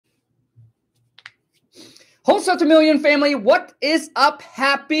Wholesale to Million family, what is up?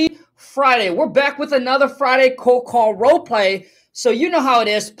 Happy Friday. We're back with another Friday cold call role play. So you know how it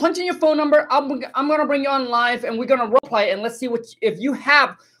is. Punch in your phone number. I'm going to bring you on live and we're going to role play and let's see if you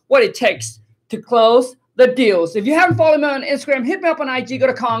have what it takes to close the deals. If you haven't followed me on Instagram, hit me up on IG. Go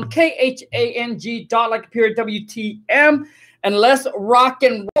to Khang, Khang, WTM, and let's rock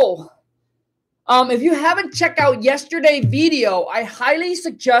and roll. If you haven't checked out yesterday's video, I highly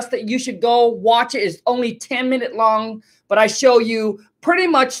suggest that you should go watch it. It's only 10-minute long, but I show you pretty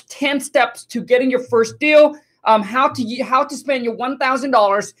much 10 steps to getting your first deal, how to spend your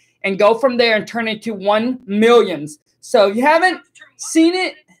 $1,000 and go from there and turn it to 1 million. So if you haven't seen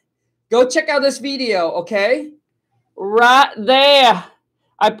it, go check out this video, okay? Right there.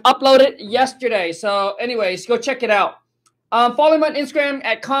 I uploaded yesterday. So anyways, go check it out. Follow me on Instagram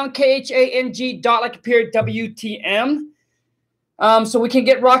at Khang, Khang, WTM. So we can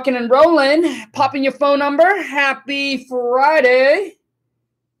get rocking and rolling. Pop in your phone number. Happy Friday.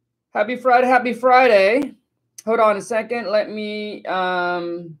 Happy Friday. Happy Friday. Hold on a second. Let me,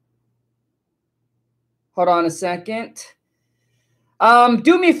 hold on a second.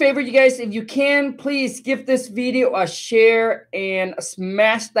 Do me a favor, you guys. If you can, please give this video a share and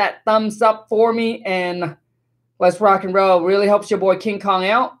smash that thumbs up for me. And let's rock and roll. Really helps your boy King Kong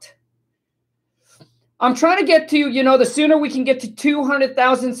out. I'm trying to get to, the sooner we can get to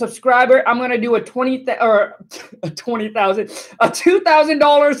 200,000 subscribers, I'm going to do a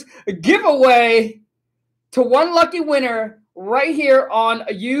 $2,000 giveaway to one lucky winner right here on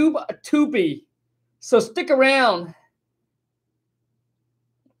YouTube. So stick around.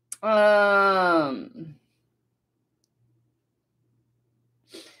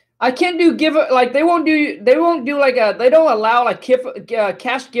 I can't do they don't allow like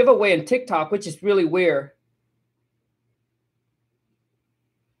cash giveaway in TikTok, which is really weird.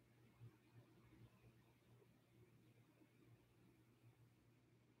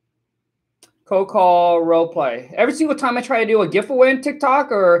 Cold call role play. Every single time I try to do a giveaway in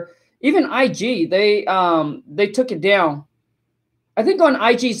TikTok or even IG, they took it down. I think on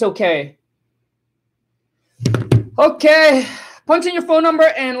IG it's okay. Okay. Punch in your phone number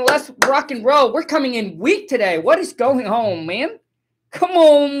and let's rock and roll. We're coming in weak today. What is going on, man? Come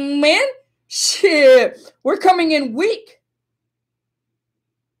on, man. Shit. We're coming in weak.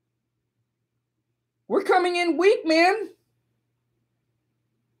 We're coming in weak, man.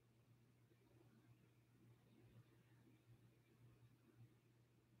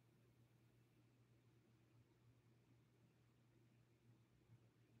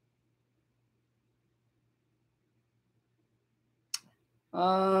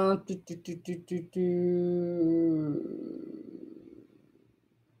 I'm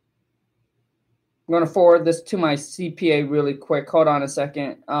going to forward this to my CPA really quick. Hold on a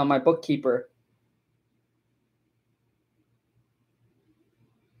second. My bookkeeper.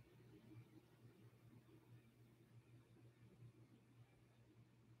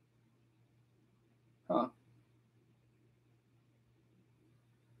 Huh.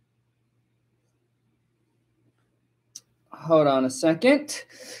 Hold on a second.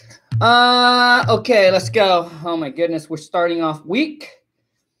 Okay, let's go. Oh my goodness, we're starting off weak.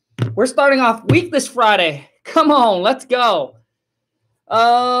 We're starting off weak this Friday. Come on, let's go.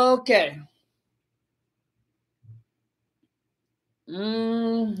 Okay.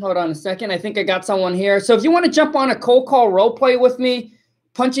 Hold on a second. I think I got someone here. So if you want to jump on a cold call role play with me,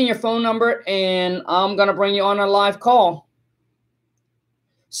 punch in your phone number and I'm going to bring you on a live call.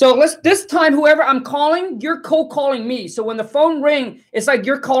 So this time, whoever I'm calling, you're cold calling me. So when the phone rings, it's like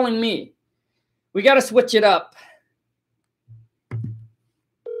you're calling me. We got to switch it up.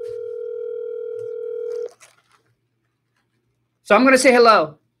 So I'm going to say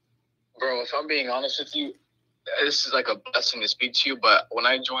hello. Bro, if I'm being honest with you, this is like a blessing to speak to you. But when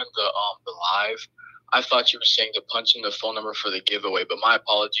I joined the live, I thought you were saying to punch in the phone number for the giveaway. But my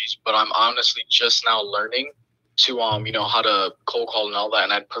apologies. But I'm honestly just now learning to how to cold call and all that,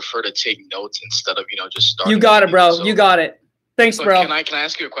 and I'd prefer to take notes instead of just starting. You got it, bro. So, you got it. Thanks, bro. Can I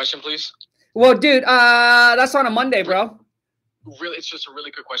ask you a question, please? Well, dude, that's on a Monday, bro. Really, it's just a really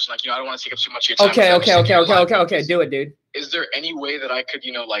quick question. Like, I don't want to take up too much of your time. Okay. Do it, dude. Is there any way that I could,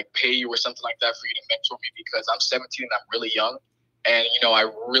 pay you or something like that for you to mentor me? Because I'm 17 and I'm really young. And, I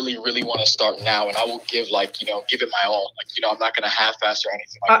really, really want to start now. And I will give it my all. Like, I'm not going to half-ass or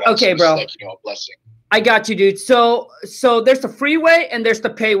anything like that. Okay, so bro. It's a blessing. I got you, dude. So there's the free way and there's the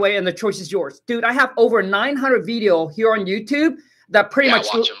pay way, and the choice is yours, dude. I have over 900 video here on YouTube that pretty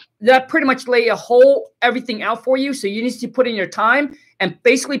much lay everything out for you. So you need to put in your time and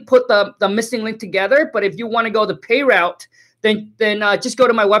basically put the missing link together. But if you want to go the pay route, then just go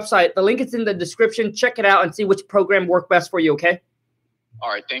to my website. The link is in the description. Check it out and see which program worked best for you, okay? All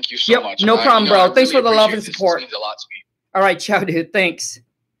right, thank you so much. No problem, bro. Thanks for the love and this. support. This means a lot to me. All right, ciao, dude. Thanks.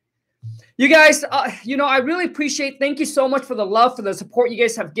 You guys, I really appreciate. Thank you so much for the love, for the support you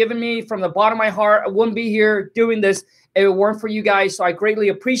guys have given me from the bottom of my heart. I wouldn't be here doing this if it weren't for you guys, so I greatly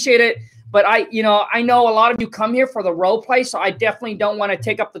appreciate it. But I know a lot of you come here for the role play, so I definitely don't want to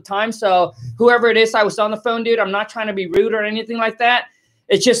take up the time. So whoever it is I was on the phone, dude, I'm not trying to be rude or anything like that.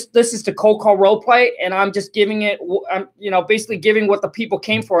 It's just, this is the cold call role play, and I'm just giving it, basically giving what the people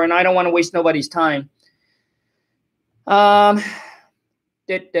came for, and I don't want to waste nobody's time.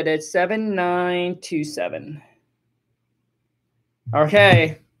 7927.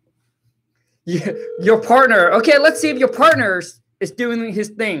 Okay. Your partner. Okay, let's see if your partner is doing his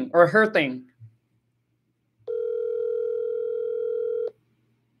thing or her thing.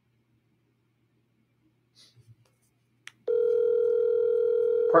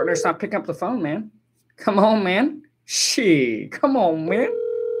 Partner's not picking up the phone, man. Come on, man. Come on, man.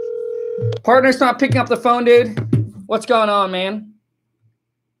 Partner's not picking up the phone, dude. What's going on, man?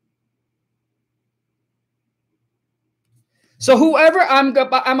 So whoever I'm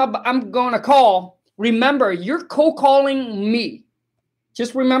going to call, remember, you're cold calling me.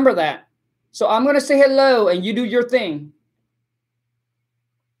 Just remember that. So I'm going to say hello, and you do your thing.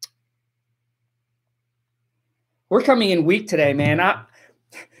 We're coming in weak today, man.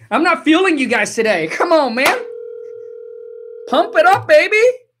 I'm not feeling you guys today. Come on, man. Pump it up, baby.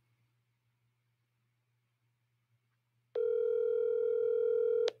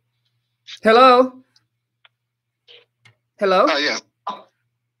 Hello? Hello? Yes.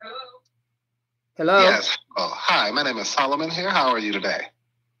 Hello? Yes. Oh, hi, my name is Solomon here. How are you today?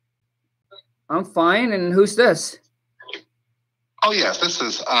 I'm fine. And who's this? Oh, yes. This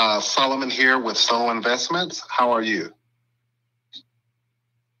is Solomon here with Solo Investments. How are you?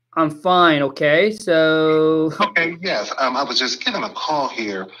 I'm fine. Okay. So. Okay. Yes. I was just getting a call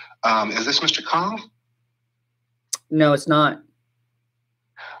here. Is this Mr. Kong? No, it's not.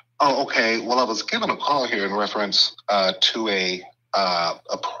 Oh, okay. Well, I was given a call here in reference to a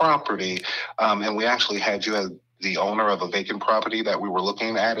property, and we actually had you as the owner of a vacant property that we were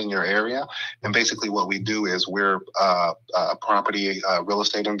looking at in your area. And basically what we do is we're property real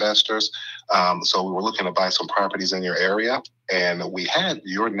estate investors. So we were looking to buy some properties in your area, and we had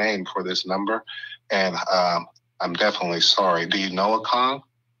your name for this number. And I'm definitely sorry. Do you know a Kong?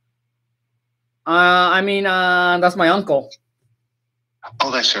 That's my uncle.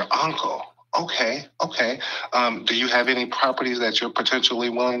 Oh, that's your uncle. Okay. Okay. Do you have any properties that you're potentially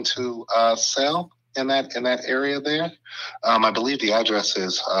willing to sell in that area there? I believe the address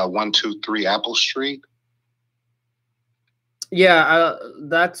is 123 Apple Street. Yeah,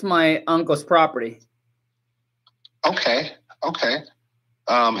 that's my uncle's property. Okay. Okay.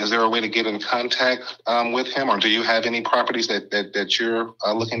 Is there a way to get in contact with him, or do you have any properties that you're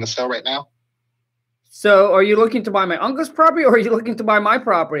looking to sell right now? So, are you looking to buy my uncle's property, or are you looking to buy my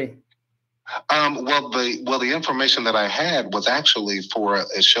property? Well, the information that I had was actually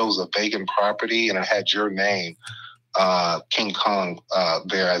it shows a vacant property, and it had your name, King Kong,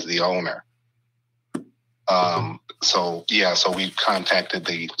 there as the owner. So we contacted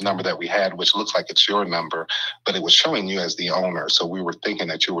the number that we had, which looks like it's your number, but it was showing you as the owner. So we were thinking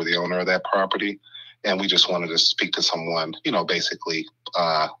that you were the owner of that property, and we just wanted to speak to someone, basically,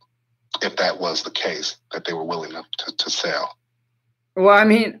 if that was the case, that they were willing to sell. Well,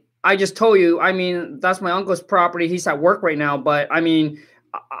 I just told you, that's my uncle's property. He's at work right now, but I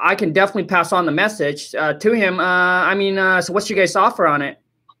can definitely pass on the message to him. So what's your guys' offer on it?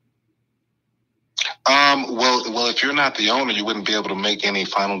 Well, if you're not the owner, you wouldn't be able to make any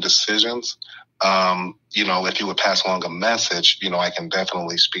final decisions. If you would pass along a message, I can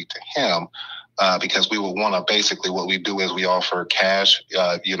definitely speak to him, because we would want to, basically what we do is we offer cash,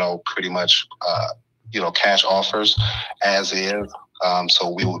 pretty much, cash offers as is. So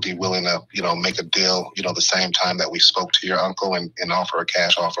we would be willing to, make a deal, the same time that we spoke to your uncle and offer a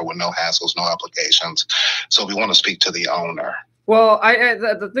cash offer with no hassles, no obligations. So we want to speak to the owner. Well,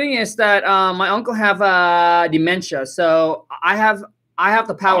 the thing is that my uncle have dementia, so I have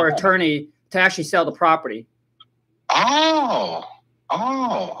the power of attorney to actually sell the property. Oh,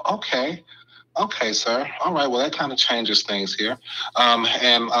 okay. Okay, sir. All right. Well, that kind of changes things here.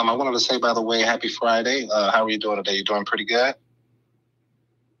 And I wanted to say, by the way, happy Friday. How are you doing today? You doing pretty good?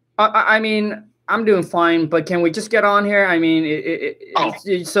 I'm doing fine, but can we just get on here?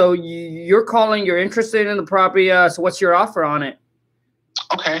 So you're calling, you're interested in the property. So what's your offer on it?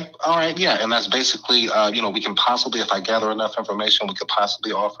 Okay. All right. Yeah. And that's basically, we can possibly, if I gather enough information, we could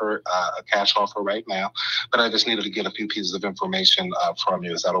possibly offer a cash offer right now. But I just needed to get a few pieces of information from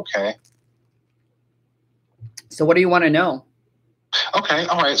you. Is that okay? So what do you want to know? Okay.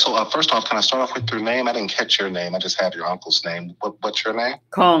 All right. So first off, can I start off with your name? I didn't catch your name. I just have your uncle's name. What's your name?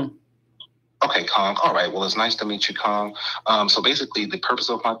 Kong. Okay, Kong. All right. Well, it's nice to meet you, Kong. So basically, the purpose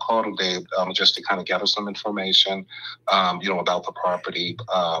of my call today, just to kind of gather some information, about the property,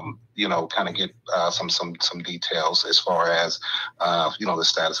 kind of get some details as far as, the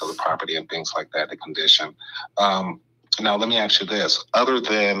status of the property and things like that, the condition. Now, let me ask you this: other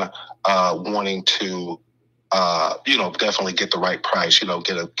than wanting to, definitely get the right price,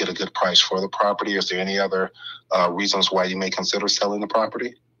 get a good price for the property, is there any other reasons why you may consider selling the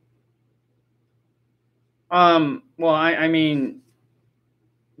property? Well, I mean,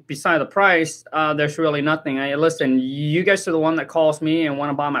 beside the price, there's really nothing. Listen, you guys are the one that calls me and want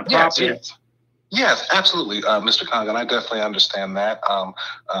to buy my property. Yes, absolutely, Mr. Kong, and I definitely understand that.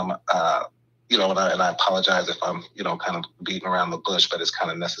 And I apologize if I'm, kind of beating around the bush, but it's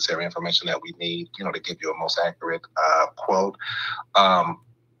kind of necessary information that we need, to give you a most accurate quote.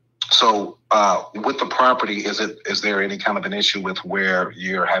 So with the property, is there any kind of an issue with where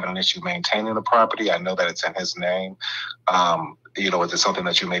you're having an issue maintaining the property? I know that it's in his name. Is it something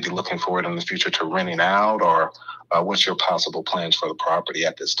that you may be looking forward in the future to renting out, or what's your possible plans for the property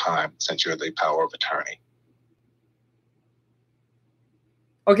at this time, since you're the power of attorney?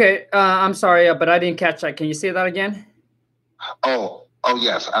 Okay, I'm sorry, but I didn't catch that. Can you say that again? Oh,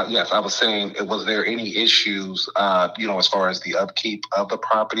 yes. Yes. I was saying, was there any issues, as far as the upkeep of the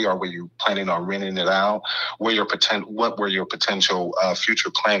property, or were you planning on renting it out? What were your potential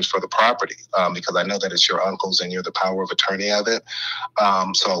future plans for the property? Because I know that it's your uncle's and you're the power of attorney of it.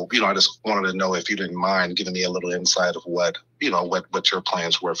 So, I just wanted to know if you didn't mind giving me a little insight of what your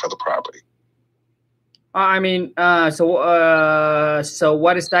plans were for the property. I mean, so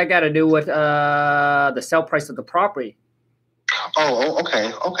what does that got to do with the sale price of the property? Oh, okay.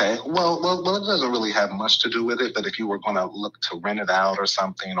 Well, it doesn't really have much to do with it. But if you were going to look to rent it out or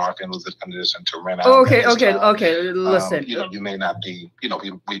something, or if it was a condition to rent out, okay. Listen, you may not be,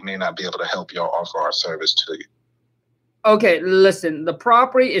 we may not be able to help you or offer our service to you. Okay, listen. The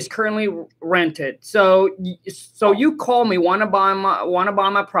property is currently rented. So you call me, want to buy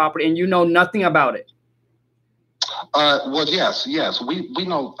my property, and you know nothing about it. Well, yes. We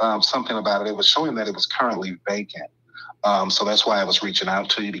know something about it. It was showing that it was currently vacant. So that's why I was reaching out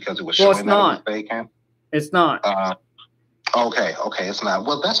to you, because it was showing that it was vacant. It's not. Okay, it's not.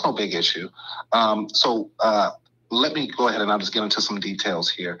 Well, that's no big issue. So let me go ahead and I'll just get into some details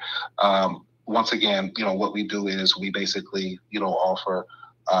here. Once again, what we do is we basically, offer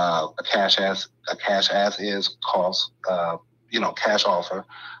a cash as is cost, cash offer.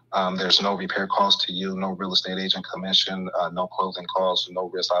 There's no repair cost to you, no real estate agent commission, no closing costs, no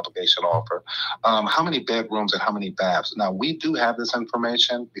risk obligation offer. How many bedrooms and how many baths? Now, we do have this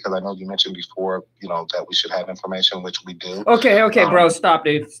information, because I know you mentioned before, that we should have information, which we do. Okay, bro. Stop,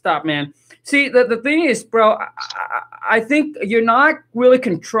 dude. Stop, man. See, the thing is, bro, I think you're not really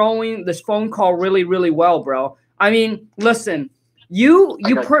controlling this phone call really, really well, bro. I mean, listen,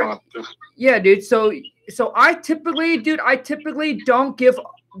 yeah, dude. So I typically don't give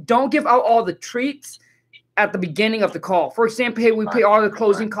out all the treats at the beginning of the call. For example, hey, we pay all the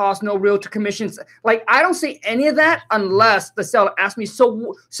closing costs, no realtor commissions. Like, I don't say any of that unless the seller asks me,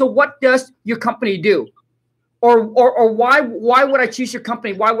 so what does your company do? Or why would I choose your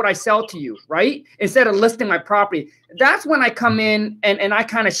company? Why would I sell to you, right? Instead of listing my property. That's when I come in and I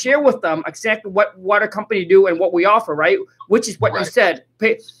kind of share with them exactly what our company do and what we offer, right? Which is what you said.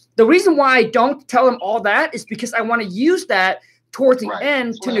 The reason why I don't tell them all that is because I want to use that towards the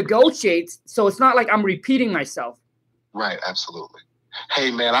end to negotiate. So it's not like I'm repeating myself. Right, absolutely.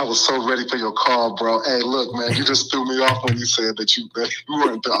 Hey, man, I was so ready for your call, bro. Hey, look, man, you just threw me off when you said that you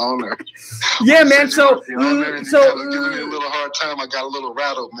weren't the owner. Yeah, man. So giving me a little hard time. I got a little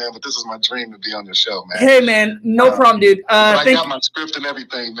rattled, man, but this is my dream to be on your show, man. Hey, man, no problem, dude. I got my script and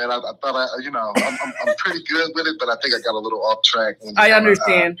everything, man. I thought I'm pretty good with it, but I think I got a little off track. I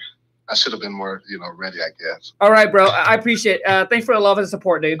understand. I should have been more, ready, I guess. All right, bro. I appreciate it. Thanks for the love and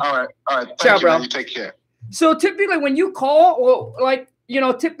support, dude. All right. Ciao, bro. Man. You take care. So typically when you call,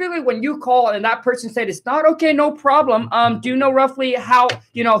 typically when you call and that person said it's not okay, no problem. Do you know roughly how,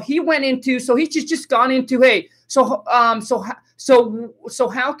 he went into, so he's just gone into, hey, so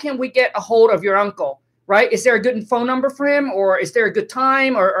how can we get a hold of your uncle, right? Is there a good phone number for him, or is there a good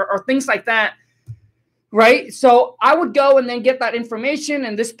time or things like that, right? So I would go and then get that information,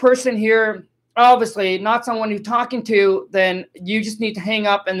 and this person here obviously not someone you're talking to, then you just need to hang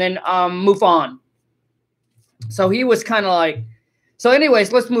up and then move on. So he was kind of like, so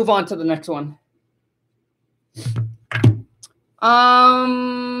anyways, let's move on to the next one.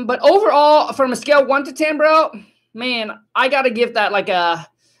 But overall, from a scale 1 to 10, bro, man, I got to give that like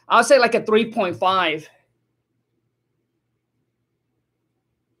I'll say like a 3.5.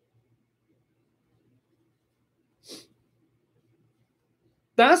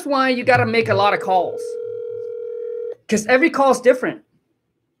 That's why you got to make a lot of calls. Because every call is different.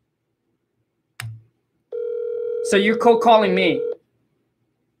 So you're cold calling me.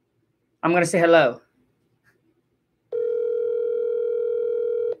 I'm going to say hello.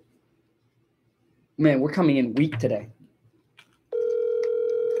 Man, we're coming in weak today.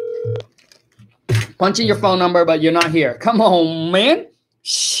 Punching your phone number, but you're not here. Come on, man.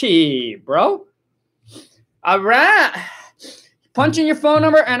 Shit, bro. All right. Punching your phone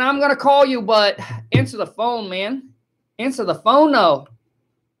number, and I'm going to call you, but answer the phone, man. Answer the phone, no.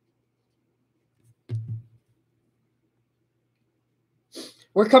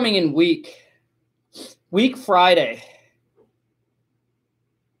 We're coming in weak. Week Friday.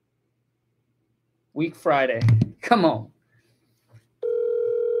 Week Friday. Come on.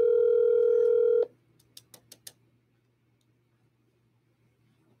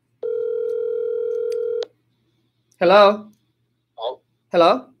 Hello? Oh.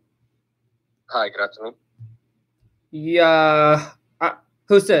 Hello? Hi, good afternoon. Yeah.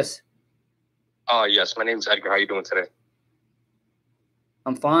 Who's this? Yes, my name's Edgar. How are you doing today?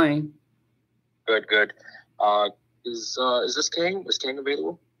 I'm fine. Good, good. Is this Kang? Is Kang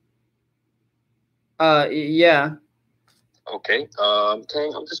available? Yeah. Okay.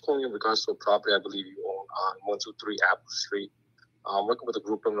 Kang, I'm just calling in regards to a property I believe you own on 123 Apple Street. I'm working with a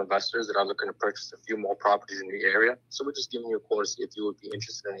group of investors that are looking to purchase a few more properties in the area. So we're just giving you a call to see if you would be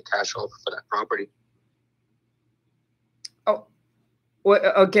interested in a cash offer for that property. Oh,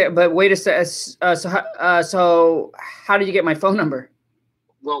 okay, but wait a sec. So how did you get my phone number?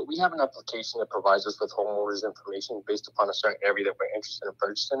 Well, we have an application that provides us with homeowners information based upon a certain area that we're interested in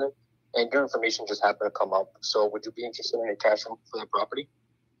purchasing it. And your information just happened to come up. So would you be interested in a cash offer for that property?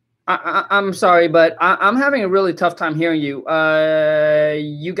 I'm sorry, but I'm having a really tough time hearing you.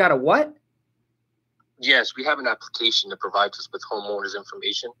 You got a what? Yes, we have an application that provides us with homeowners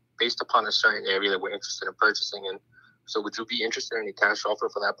information based upon a certain area that we're interested in purchasing. And so would you be interested in a cash offer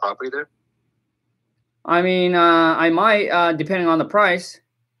for that property there? I mean, I might, depending on the price.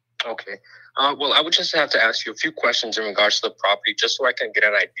 Okay. Well, I would just have to ask you a few questions in regards to the property, just so I can get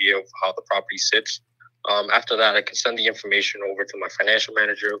an idea of how the property sits. After that, I can send the information over to my financial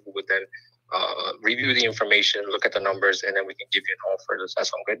manager, who would then review the information, look at the numbers, and then we can give you an offer. Does that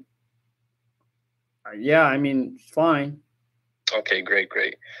sound good? Yeah, I mean, fine. Okay, great,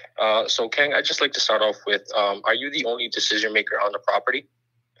 great. So, Kang, I'd just like to start off with, are you the only decision maker on the property?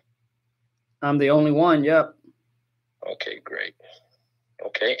 I'm the only one, yep. Okay, great.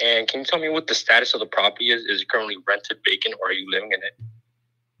 Okay, and can you tell me what the status of the property is? Is it currently rented, vacant, or are you living in it?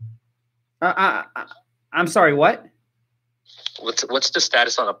 I'm sorry, what? What's the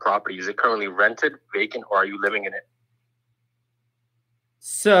status on the property? Is it currently rented, vacant, or are you living in it?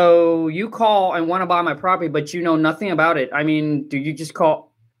 So you call and want to buy my property, but you know nothing about it. I mean, do you just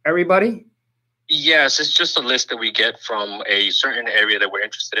call everybody? Yes, it's just a list that we get from a certain area that we're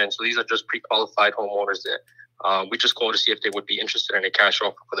interested in. So these are just pre-qualified homeowners that we just call to see if they would be interested in a cash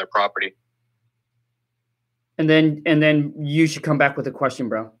offer for their property. And then you should come back with a question,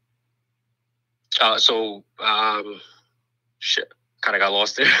 bro. Shit, kind of got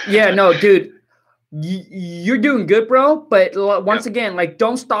lost there. Yeah, no, dude, you're doing good, bro. But once again, like,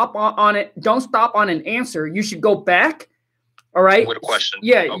 don't stop on it. Don't stop on an answer. You should go back. All right. With a question.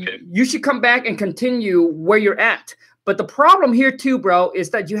 Yeah. Okay. You should come back and continue where you're at. But the problem here too, bro, is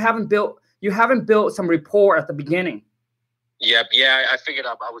that you haven't built some rapport at the beginning. Yep. Yeah. I figured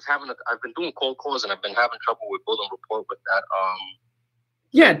I've been doing cold calls and I've been having trouble with building rapport with that.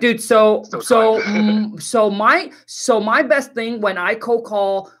 Yeah, dude. So my best thing when I cold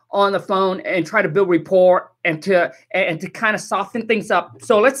call on the phone and try to build rapport and to kind of soften things up.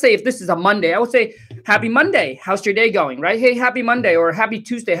 So let's say if this is a Monday, I would say, "Happy Monday. How's your day going?" Right? Hey, happy Monday, or happy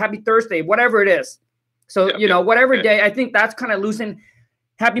Tuesday, happy Thursday, whatever it is. So whatever day, I think that's kind of loosen.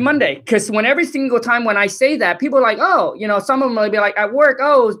 Happy Monday, because when every single time when I say that, people are like, "Oh, some of them will be like at work.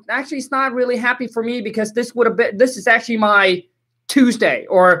 Oh, actually, it's not really happy for me because this is actually my Tuesday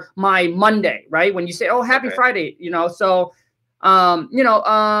or my Monday," right? When you say, "Oh, happy Friday," so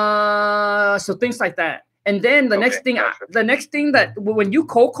so things like that. And then the next thing that when you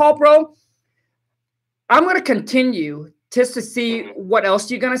cold call, bro, I'm going to continue just to see what else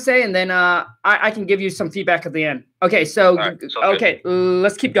you're gonna say, and then I can give you some feedback at the end. Okay, so All right, okay,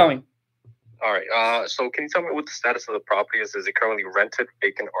 let's keep going. All right. So can you tell me what the status of the property is? Is it currently rented,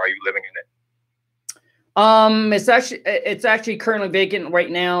 vacant, or are you living in it? It's actually currently vacant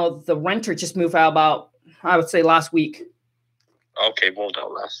right now. The renter just moved out about, I would say, last week. Okay, moved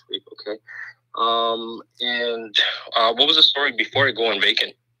out last week. Okay. And what was the story before it going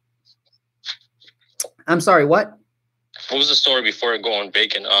vacant? I'm sorry, what? What was the story before it going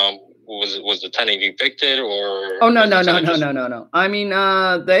vacant? Was the tenant evicted or? Oh no. I mean,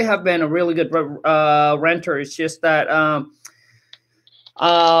 they have been a really good renter. It's just that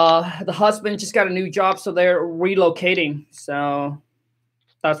the husband just got a new job, so they're relocating. So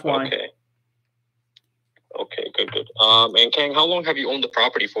that's why. Okay. Okay, good. And Kang, how long have you owned the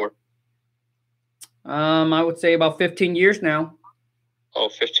property for? I would say about 15 years now. Oh,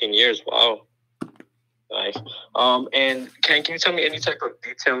 15 years. Wow. Nice. And can you tell me any type of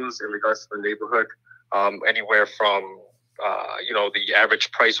details in regards to the neighborhood? Anywhere from, the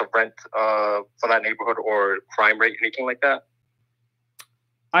average price of rent for that neighborhood or crime rate, anything like that?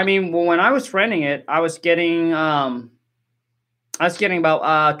 I mean, when I was renting it, I was getting about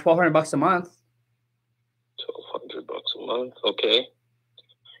 $1,200 a month. $1,200 a month. Okay.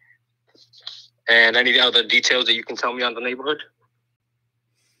 And any other details that you can tell me on the neighborhood?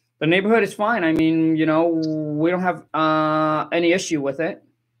 The neighborhood is fine. I mean, we don't have any issue with it.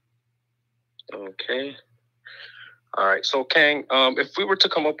 Okay. All right. So, Kang, if we were to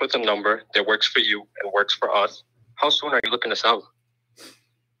come up with a number that works for you and works for us, how soon are you looking to sell?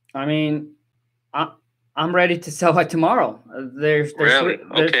 I mean, I'm ready to sell by tomorrow. Really?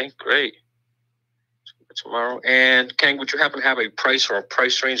 Okay, great. Tomorrow. And Kang, would you happen to have a price or a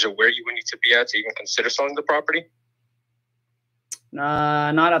price range of where you would need to be at to even consider selling the property?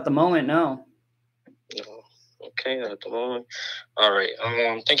 Not at the moment, no. No. Okay, not at the moment. All right.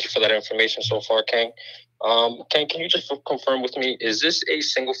 Thank you for that information so far, Kang. Kang, can you just confirm with me, is this a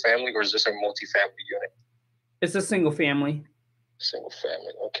single family or is this a multi-family unit? It's a single family. Single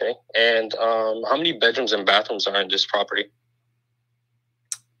family, okay. And how many bedrooms and bathrooms are in this property?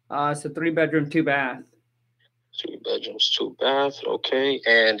 It's a 3-bedroom, 2-bath. 2 bedrooms, 2 baths, okay.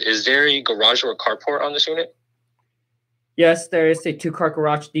 And is there a garage or a carport on this unit? Yes, there is a 2-car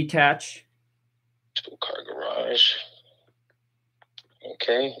garage detached. 2-car garage.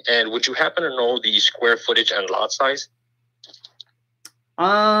 Okay. And would you happen to know the square footage and lot size?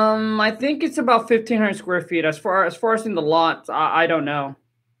 I think it's about 1,500 square feet. As far as in the lots, I don't know.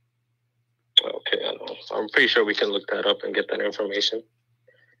 Okay, I know. I'm pretty sure we can look that up and get that information.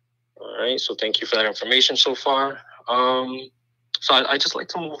 All right. So thank you for that information so far. So I just like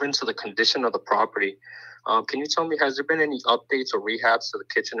to move into the condition of the property. Can you tell me, has there been any updates or rehabs to the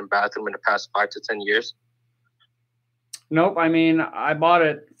kitchen and bathroom in the past 5 to 10 years? Nope. I mean, I bought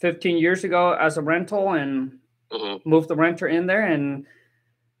it 15 years ago as a rental and moved the renter in there and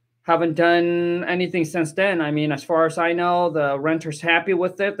haven't done anything since then. I mean, as far as I know, the renter's happy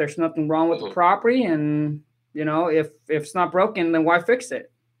with it. There's nothing wrong with the property. And, if it's not broken, then why fix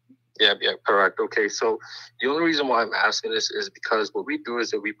it? Yeah, correct. Okay, so the only reason why I'm asking this is because what we do is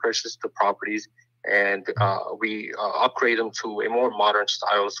that we purchase the properties and we upgrade them to a more modern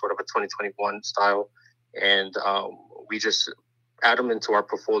style, sort of a 2021 style, and we just add them into our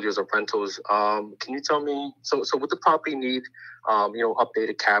portfolios of rentals. Can you tell me, so would the property need,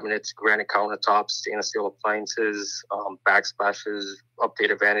 updated cabinets, granite countertops, stainless steel appliances, backsplashes,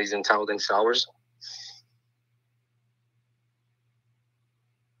 updated vanities and towels and showers?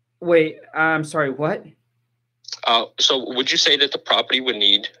 Wait, I'm sorry, what? So would you say that the property would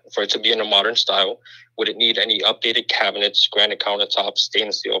need, for it to be in a modern style, would it need any updated cabinets, granite countertops,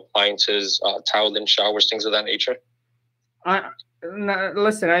 stainless steel appliances, towel and showers, things of that nature?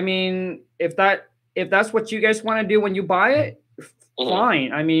 Listen, I mean, if that's what you guys want to do when you buy it,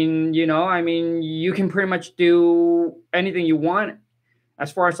 fine. I mean, you can pretty much do anything you want.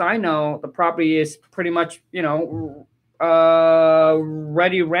 As far as I know, the property is pretty much,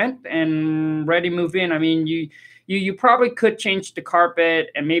 ready rent and ready move in. I mean, you probably could change the carpet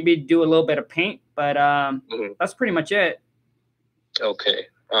and maybe do a little bit of paint, but that's pretty much it. Okay.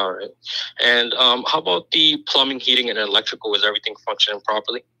 All right. And how about the plumbing, heating, and electrical? Is everything functioning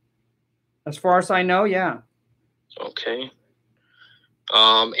properly? As far as I know, yeah. Okay.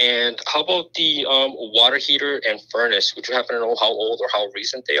 And how about the water heater and furnace? Would you happen to know how old or how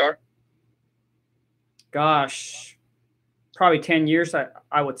recent they are? Gosh, probably 10 years,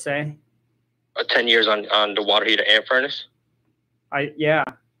 I would say. 10 years on the water heater and furnace? Yeah.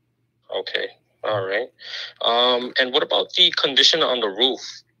 Okay. All right. And what about the condition on the roof?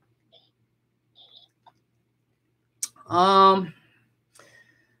 I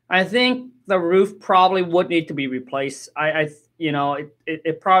think the roof probably would need to be replaced. You know,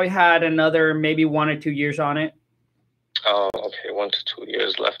 it probably had another maybe 1 or 2 years on it. Oh, okay, 1 to 2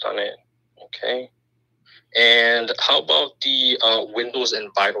 years left on it. Okay. And how about the windows and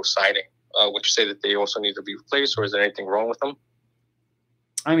vinyl siding? Would you say that they also need to be replaced, or is there anything wrong with them?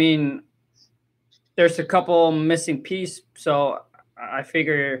 I mean, there's a couple missing pieces, so I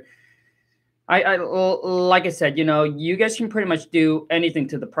figure, like I said, you know, you guys can pretty much do anything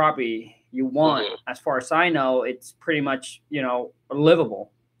to the property you want. As far as I know, it's pretty much, you know,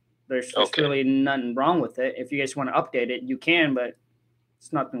 livable. There's really nothing wrong with it. If you guys want to update it, you can, but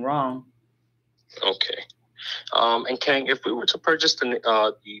it's nothing wrong. Okay. And Kang, if we were to purchase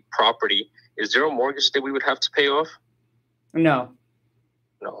the property, is there a mortgage that we would have to pay off? No.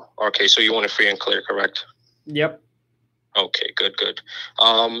 No. Okay, so you want it free and clear, correct? Yep. Okay, good.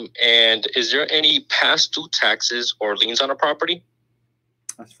 And is there any past due taxes or liens on a property?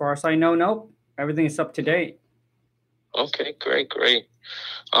 As far as I know, nope. Everything is up to date. Okay, great.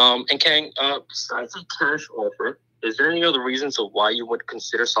 And Kang, besides the cash offer, is there any other reasons of why you would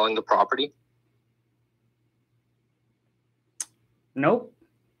consider selling the property? Nope.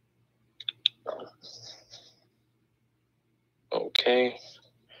 Okay.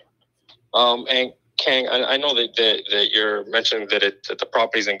 And Kang, I know that you're mentioning that the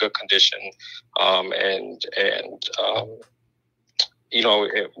property is in good condition, and you know,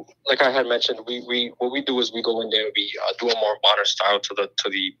 like I had mentioned, what we do is we go in there, we do a more modern style to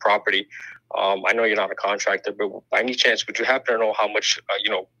the property. I know you're not a contractor, but by any chance, would you happen to know how much you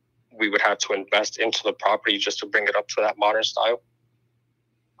know, we would have to invest into the property just to bring it up to that modern style?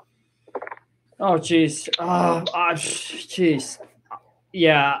 Oh, geez. Geez.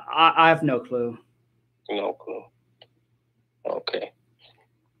 Yeah, I have no clue. No clue. Okay.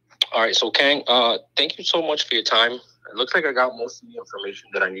 All right. So, Kang, thank you so much for your time. It looks like I got most of the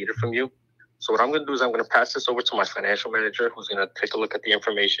information that I needed from you. So what I'm going to do is I'm going to pass this over to my financial manager, who's going to take a look at the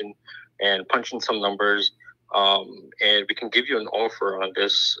information and punch in some numbers. And we can give you an offer on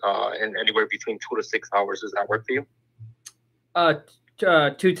this in anywhere between 2 to 6 hours. Does that work for you?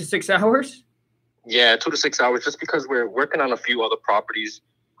 2 to 6 hours? Yeah, 2 to 6 hours, just because we're working on a few other properties.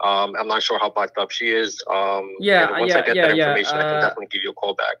 I'm not sure how backed up she is. Once I get that information, I can definitely give you a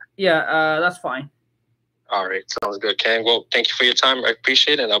call back. Yeah, that's fine. All right, sounds good, Kang. Well, thank you for your time. I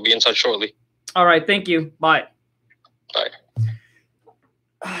appreciate it, and I'll be in touch shortly. All right, thank you. Bye. Bye.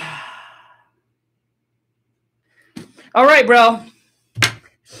 All right, bro.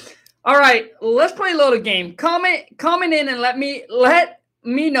 All right, let's play a little game. Comment in and let me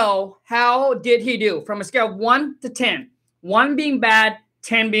know how did he do from a scale of 1 to 10. 1 being bad,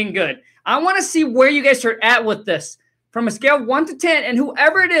 10 being good. I want to see where you guys are at with this from a scale of 1 to 10, and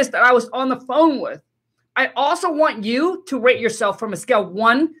whoever it is that I was on the phone with, I also want you to rate yourself from a scale of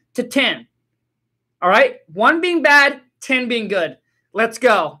 1 to 10. All right, 1 being bad, 10 being good. Let's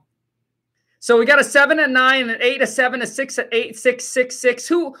go. So we got a 7, a 9, an 8, a 7, a 6, an 8, 6, 6,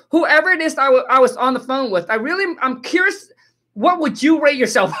 6. Whoever it is I was on the phone with, I'm curious. What would you rate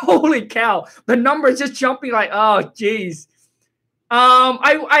yourself? Holy cow. The number is just jumping like, oh, geez.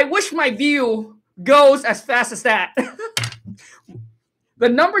 I wish my view goes as fast as that. The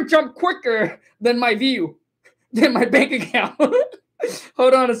number jumped quicker than my view, than my bank account.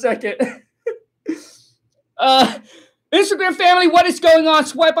 Hold on a second. Instagram family, what is going on?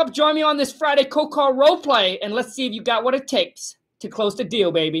 Swipe up, join me on this Friday cold call roleplay, and let's see if you got what it takes to close the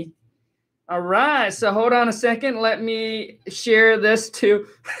deal, baby. All right, so hold on a second. Let me share this too.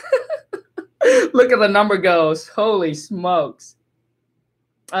 Look at the number goes. Holy smokes.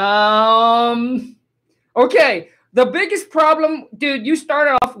 Okay, the biggest problem, dude, you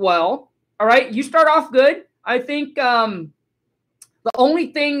started off well. All right, you start off good. I think the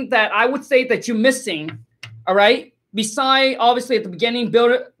only thing that I would say that you're missing, all right, beside obviously at the beginning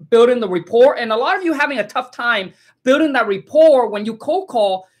building the rapport, and a lot of you having a tough time building that rapport when you cold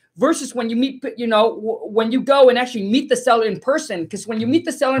call versus when you meet, you know, when you go and actually meet the seller in person. Because when you meet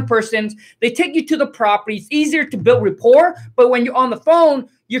the seller in person, they take you to the property. It's easier to build rapport. But when you're on the phone,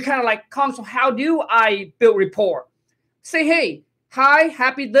 you're kind of like, so how do I build rapport? Say, hey, hi,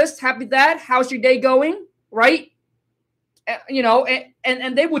 happy this, happy that. How's your day going? Right? You know,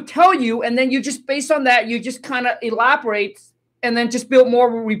 and they would tell you, and then you just, based on that, you just kind of elaborate and then just build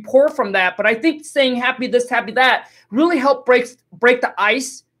more rapport from that. But I think saying happy this, happy that really helped break the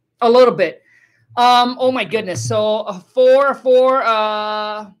ice a little bit. Oh my goodness. So four.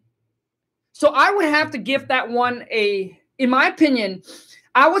 So I would have to give that one in my opinion,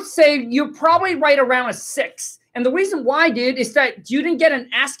 I would say you're probably right around a 6. And the reason why, dude, is that you didn't get an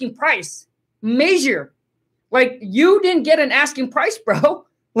asking price. Measure. Like, you didn't get an asking price, bro.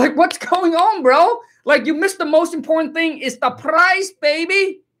 Like, what's going on, bro? Like, you missed the most important thing. Is the price,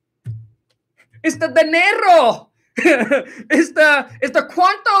 baby. It's the dinero. it's the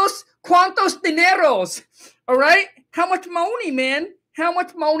cuantos dineros. All right? How much money, man? How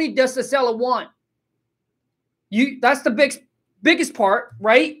much money does the seller want? That's the biggest part,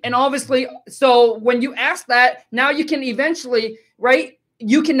 right? And obviously, so when you ask that, now you can eventually, right?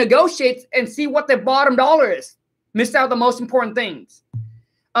 You can negotiate and see what the bottom dollar is. Missed out the most important things.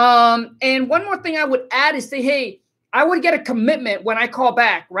 And one more thing I would add is say, hey, I would get a commitment when I call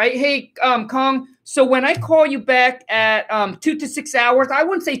back, right? Hey, Kong, so when I call you back at 2 to 6 hours, I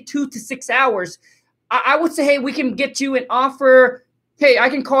wouldn't say 2 to 6 hours. I would say, hey, we can get you an offer. Hey, I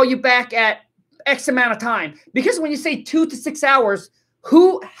can call you back at X amount of time. Because when you say 2 to 6 hours,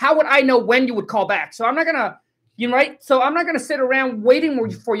 how would I know when you would call back? So I'm not gonna, right? So I'm not gonna sit around waiting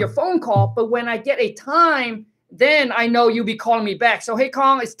for your phone call. But when I get a time, then I know you'll be calling me back. So hey,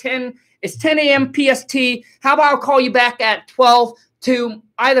 Kong, it's 10 a.m. PST. How about I'll call you back at 12 to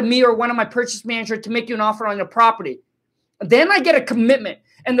either me or one of my purchase managers to make you an offer on your property. Then I get a commitment.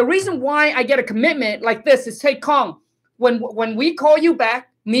 And the reason why I get a commitment like this is, hey, Kong, when we call you back,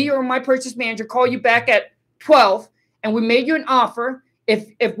 me or my purchase manager call you back at 12 and we made you an offer,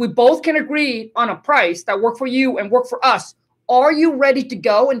 if we both can agree on a price that work for you and work for us, are you ready to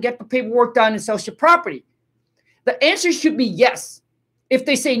go and get the paperwork done and sell your property? The answer should be yes. If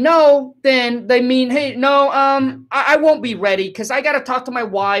they say no, then they mean, hey, no, I won't be ready because I got to talk to my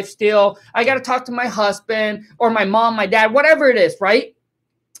wife still. I got to talk to my husband or my mom, my dad, whatever it is, right?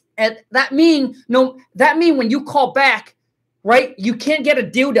 And that mean when you call back, right, you can't get a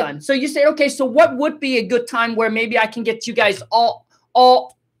deal done. So you say, okay, so what would be a good time where maybe I can get you guys all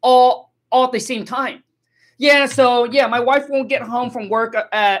at the same time? Yeah, so yeah, my wife won't get home from work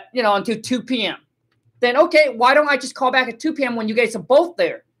at until 2 p.m. Then, okay, why don't I just call back at 2 p.m. when you guys are both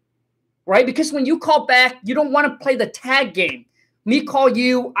there, right? Because when you call back, you don't want to play the tag game. Me call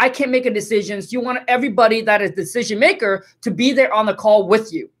you, I can't make a decision. You want everybody that is decision maker to be there on the call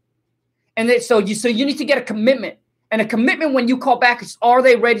with you. And then, so you need to get a commitment. And a commitment when you call back is, are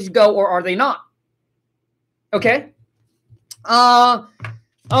they ready to go or are they not? Okay?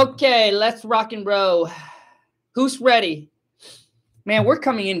 Okay, let's rock and roll. Who's ready? Man, we're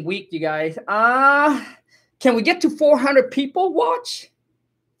coming in weak, you guys. Can we get to 400 people watch?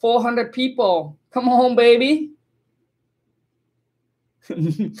 400 people. Come on, baby.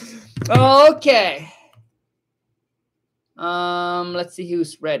 Okay. Let's see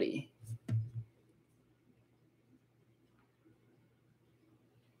who's ready.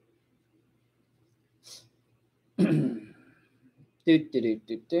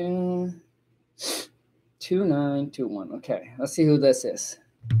 Do. 2921. Okay, let's see who this is.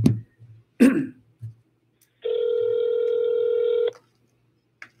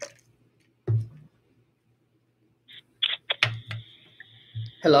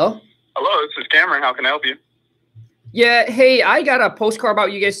 Hello? Hello, this is Cameron. How can I help you? Yeah, hey, I got a postcard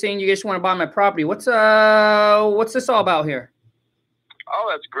about you guys saying you guys want to buy my property. What's this all about here? Oh,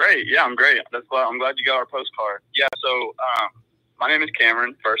 that's great. Yeah, I'm great. I'm glad you got our postcard. Yeah, so my name is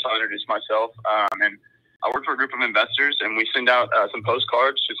Cameron. First, I'll introduce myself. And I work for a group of investors, and we send out some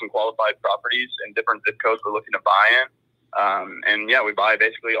postcards to some qualified properties in different zip codes we're looking to buy in. And yeah, we buy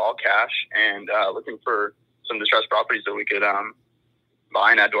basically all cash and looking for some distressed properties that we could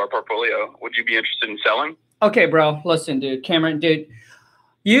buy and add to our portfolio. Would you be interested in selling? Okay, bro. Listen, dude. Cameron, dude.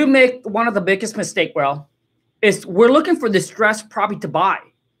 You make one of the biggest mistakes, bro. Is we're looking for distressed property to buy.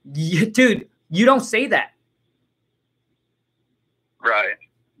 Dude, you don't say that. Right.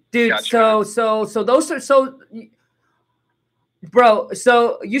 Dude, gotcha. so those are bro,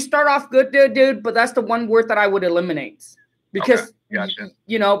 so you start off good, dude, but that's the one word that I would eliminate. Because okay. Gotcha.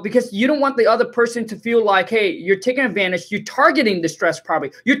 Because you don't want the other person to feel like, hey, you're taking advantage, you're targeting distressed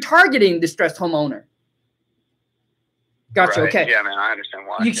property, you're targeting distressed homeowner. Gotcha. Right. Okay. Yeah, man, I understand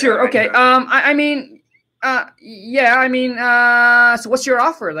why. You sure? Okay. So what's your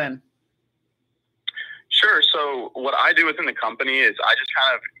offer then? Sure. So what I do within the company is I just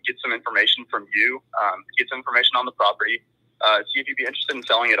kind of get some information from you, get some information on the property, see if you'd be interested in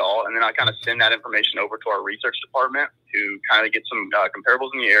selling it all. And then I kind of send that information over to our research department to kind of get some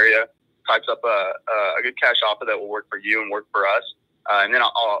comparables in the area, types up a good cash offer that will work for you and work for us. And then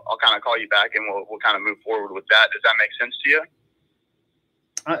I'll kind of call you back and we'll kind of move forward with that. Does that make sense to you?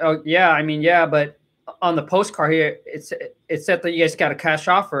 Yeah, but on the postcard here, it said that you guys got a cash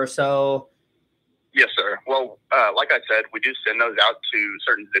offer. So yes, sir. Well, like I said, we do send those out to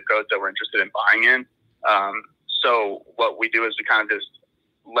certain zip codes that we're interested in buying in. So what we do is we kind of just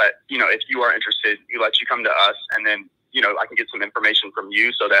if you are interested, let you come to us, and then, I can get some information from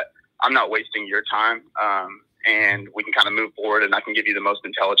you so that I'm not wasting your time, and we can kind of move forward, and I can give you the most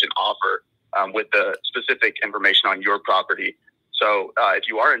intelligent offer with the specific information on your property. So if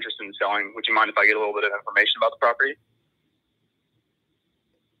you are interested in selling, would you mind if I get a little bit of information about the property?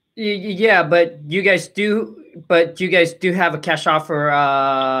 Yeah, but you guys do have a cash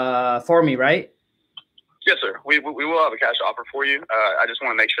offer for me, right? Yes, sir. We will have a cash offer for you. I just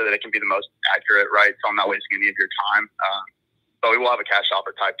want to make sure that it can be the most accurate, right? So I'm not wasting any of your time. But we will have a cash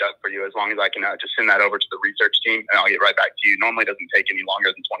offer typed up for you as long as I can just send that over to the research team, and I'll get right back to you. Normally, it doesn't take any longer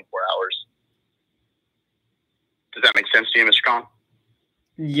than 24 hours. Does that make sense to you, Mr. Khan?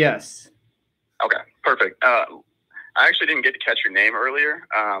 Yes. Okay, perfect. I actually didn't get to catch your name earlier.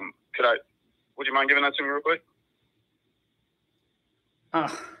 Would you mind giving that to me real quick?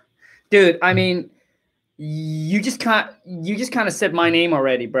 Dude, I mean, you just kind of said my name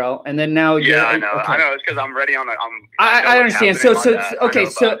already, bro. And then now, I know. Okay. I know. It's because I'm ready on the. I understand. So,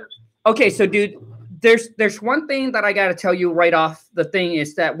 dude, there's one thing that I got to tell you right off the thing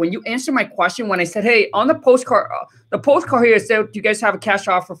is that when you answer my question, when I said, hey, on the postcard here said, do you guys have a cash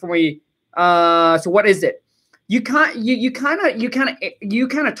offer for me? So what is it? You kind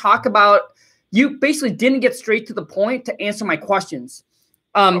of talk about, you basically didn't get straight to the point to answer my questions.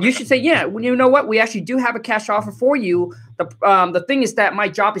 Okay. You should say, yeah, well, you know what? We actually do have a cash offer for you. The thing is that my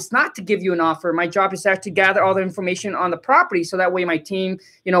job is not to give you an offer. My job is actually to gather all the information on the property. So that way my team,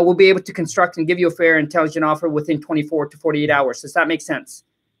 will be able to construct and give you a fair, intelligent offer within 24 to 48 hours. Does that make sense?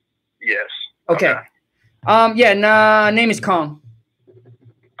 Yes. Okay. Name is Kong.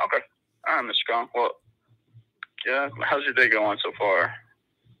 Okay. All right, Mr. Kong. Well, yeah, how's your day going so far?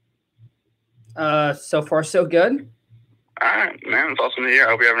 So far, so good. All right, man. It's awesome to hear. I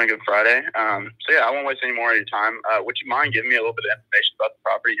hope you're having a good Friday. I won't waste any more of your time. Would you mind giving me a little bit of information about the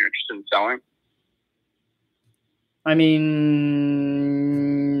property you're interested in selling? I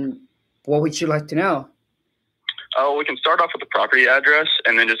mean, what would you like to know? Oh, we can start off with the property address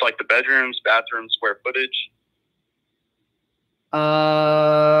and then just like the bedrooms, bathrooms, square footage.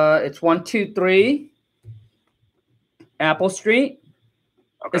 It's 123 Apple Street.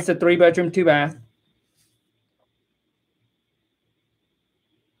 Okay. It's a 3-bedroom, 2-bath.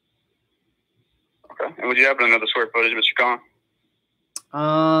 Okay. And would you happen to know the square footage, Mr. Khan?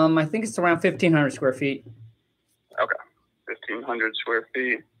 I think it's around 1,500 square feet. Okay. 1,500 square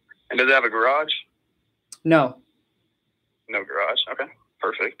feet. And does it have a garage? No. No garage. Okay.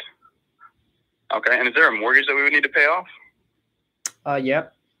 Perfect. Okay. And is there a mortgage that we would need to pay off?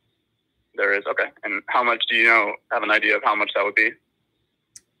 Yep. There is. Okay. And how much do you have an idea of how much that would be?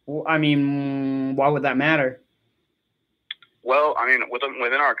 Well, I mean, why would that matter? Well, I mean,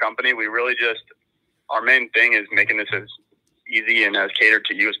 within our company, we really our main thing is making this as easy and as catered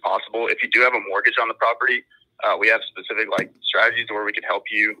to you as possible. If you do have a mortgage on the property, we have specific strategies where we can help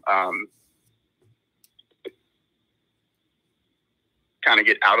you kind of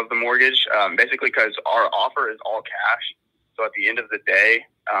get out of the mortgage, basically because our offer is all cash. So at the end of the day,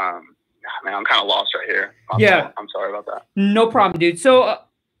 man, I'm kind of lost right here. I'm sorry about that. No problem, dude. So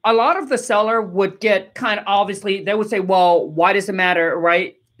a lot of the seller would get kind of, obviously, they would say, well, why does it matter,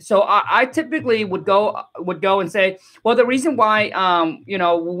 right? So I typically would go and say, well, the reason why,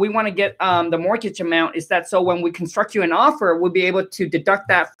 we want to get the mortgage amount is that so when we construct you an offer, we'll be able to deduct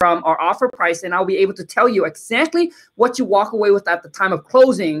that from our offer price, and I'll be able to tell you exactly what you walk away with at the time of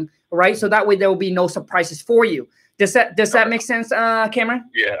closing, right? So that way there will be no surprises for you. Does that make sense, Cameron?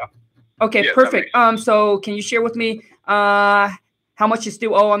 Yeah. Okay, yeah, perfect. So can you share with me how much you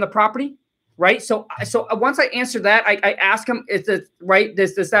still owe on the property? Right. So once I answer that, I ask him, is it right?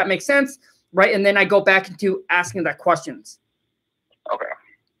 Does that make sense? Right. And then I go back into asking that questions.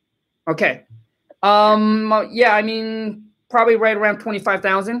 Okay. Yeah, I mean, probably right around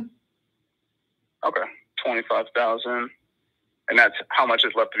 25,000. Okay. 25,000. And that's how much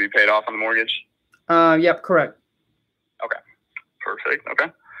is left to be paid off on the mortgage? Yep, correct. Okay. Perfect.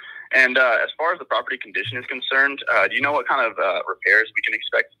 Okay. And as far as the property condition is concerned, do you know what kind of repairs we can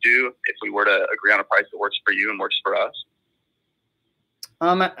expect to do if we were to agree on a price that works for you and works for us?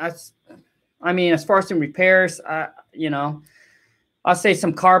 I mean, as far as some repairs, I'll say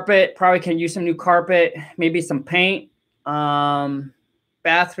some carpet. Probably can use some new carpet. Maybe some paint.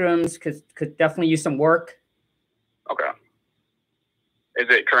 Bathrooms could definitely use some work. Okay. Is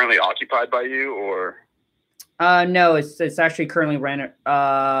it currently occupied by you or? No, it's actually currently rented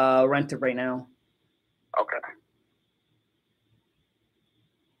right now. Okay.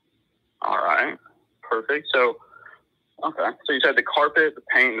 All right. Perfect. So, okay. So you said the carpet, the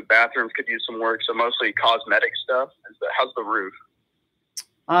paint, the bathrooms could use some work. So mostly cosmetic stuff. How's the roof?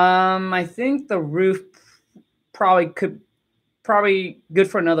 I think the roof probably good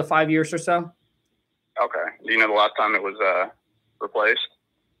for another 5 years or so. Okay. Do you know the last time it was replaced?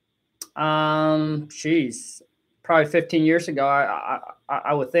 Geez, probably 15 years ago.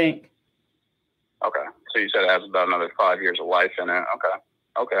 I would think. Okay. So you said it has about another 5 years of life in it. Okay.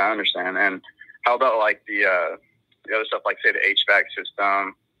 Okay, I understand. And how about like the other stuff, like say the HVAC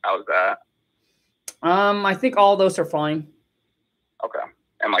system? How's that? I think all those are fine. Okay.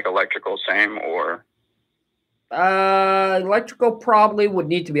 And like electrical, same or? Electrical probably would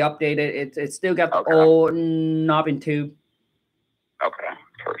need to be updated. It's still got the old knob and tube. Okay,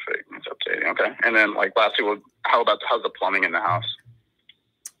 perfect. It's updating. Okay, and then like lastly, how's the plumbing in the house?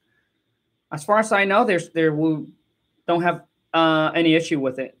 As far as I know, we don't have any issue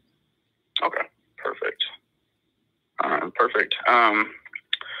with it. Okay, perfect. Perfect.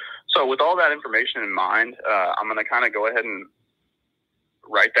 So with all that information in mind, I'm going to kind of go ahead and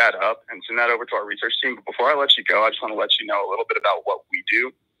write that up and send that over to our research team. But before I let you go, I just want to let you know a little bit about what we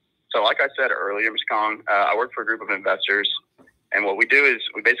do. So like I said earlier, Mr. Kong, I work for a group of investors. And what we do is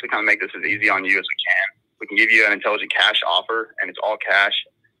we basically kind of make this as easy on you as we can. We can give you an intelligent cash offer, and it's all cash.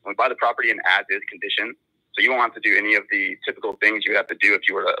 And we buy the property in as-is condition. So you won't have to do any of the typical things you would have to do if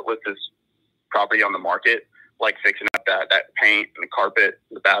you were to list this property on the market, like fixing up that paint and the carpet,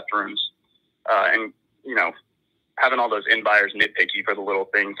 the bathrooms, and, you know, having all those end buyers nitpick you for the little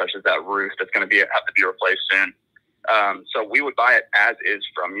things such as that roof that's going to have to be replaced soon. So we would buy it as is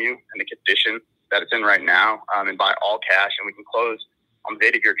from you in the condition that it's in right now, and buy all cash, and we can close on the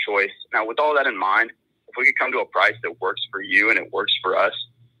date of your choice. Now, with all that in mind, if we could come to a price that works for you and it works for us,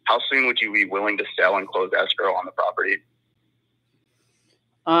 how soon would you be willing to sell and close escrow on the property?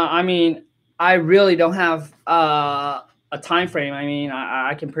 I mean, I really don't have a time frame. I mean,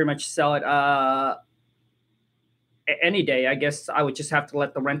 I can pretty much sell it any day. I guess I would just have to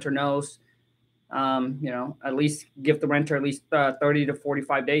let the renter know. You know, at least give the renter at least 30 to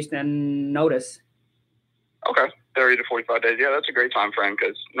 45 days then notice. Okay, 30 to 45 days. Yeah, that's a great time frame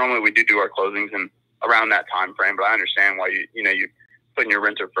because normally we do our closings in around that time frame. But I understand why you putting your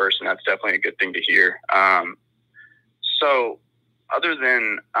renter first, and that's definitely a good thing to hear. So, other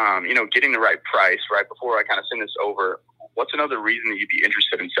than getting the right price, right before I kind of send this over, what's another reason that you'd be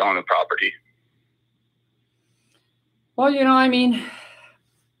interested in selling the property? Well, I mean,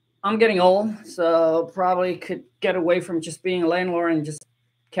 I'm getting old, so probably could get away from just being a landlord and just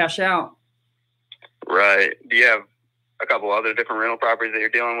cash out. Right. Do you have a couple other different rental properties that you're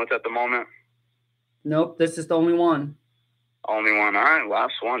dealing with at the moment? Nope, this is the only one. Only one. All right,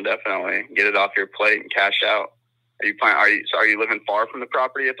 last one, definitely. Get it off your plate and cash out. Are you living far from the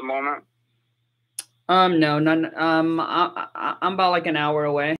property at the moment? No, none. I'm about like an hour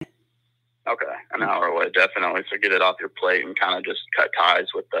away. Okay, an hour away, definitely. So get it off your plate and kind of just cut ties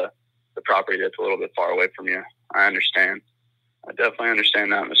with the property that's a little bit far away from you. I understand. I definitely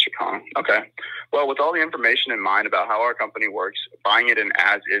understand that, Mr. Kong. Okay. Well, with all the information in mind about how our company works, buying it in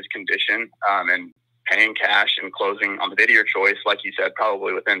as-is condition and paying cash and closing on the date of your choice, like you said,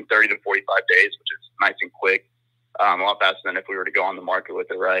 probably within 30 to 45 days, which is nice and quick, a lot faster than if we were to go on the market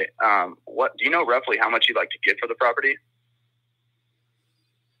with it, right? What do you know roughly how much you'd like to get for the property?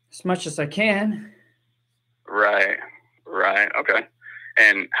 As much as I can. Right. Okay.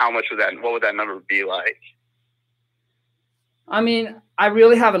 And what would that number be like? I mean, I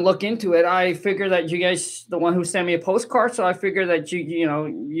really haven't looked into it. I figure that you guys, the one who sent me a postcard, so I figure that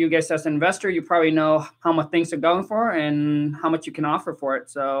you guys as an investor, you probably know how much things are going for and how much you can offer for it.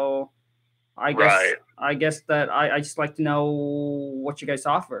 So I guess that I just like to know what you guys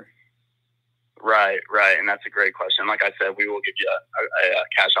offer. Right. And that's a great question. Like I said, we will give you a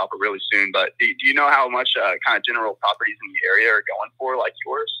cash offer really soon. But do you know how much kind of general properties in the area are going for, like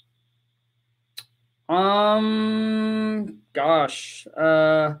yours? Gosh.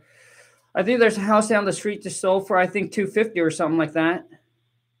 I think there's a house down the street just sold for, I think, $250 or something like that.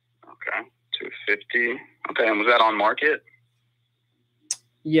 Okay, $250. Okay, and was that on market?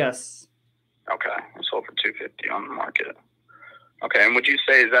 Yes. Okay, it sold for $250 on the market. Okay, and would you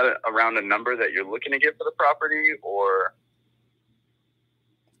say, is that around the number that you're looking to get for the property, or?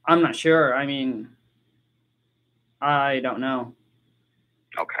 I'm not sure. I mean, I don't know.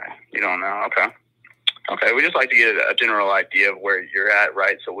 Okay, you don't know. Okay, we just like to get a general idea of where you're at,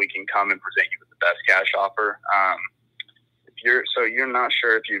 right? So we can come and present you with the best cash offer. You're not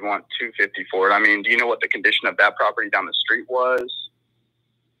sure if you'd want $250 for it. I mean, do you know what the condition of that property down the street was?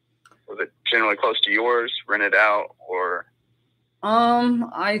 Was it generally close to yours, rented out, or?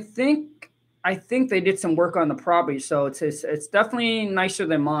 I think they did some work on the property, so it's definitely nicer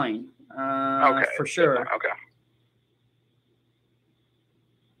than mine. Okay, for sure. Okay.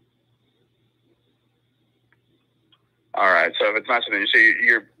 if it's nicer than you, so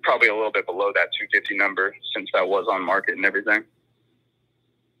you're probably a little bit below that 250 number since that was on market and everything.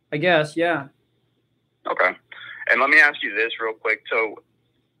 I guess, yeah. Okay. And let me ask you this real quick. So,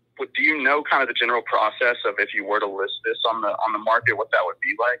 do you know kind of the general process of if you were to list this on the market, what that would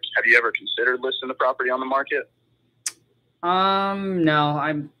be like? Have you ever considered listing the property on the market?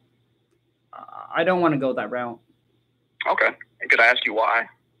 No, I don't want to go that route. Okay. And could I ask you why?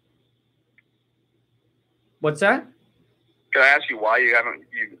 What's that? Could I ask you why you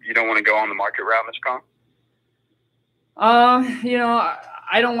don't want to go on the market route, Mr. Kong? You know,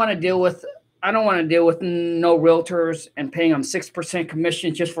 I don't want to deal with no realtors and paying them 6%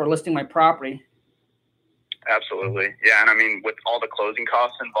 commission just for listing my property. Absolutely. Yeah. And I mean, with all the closing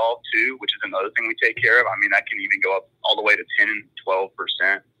costs involved too, which is another thing we take care of, I mean, that can even go up all the way to 10 and 12%,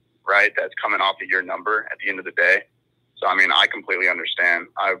 right? That's coming off of your number at the end of the day. So, I mean, I completely understand.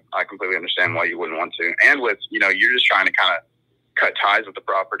 I completely understand why you wouldn't want to. And with, you're just trying to kind of cut ties with the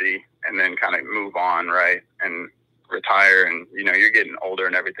property and then kind of move on, right? And retire, and you're getting older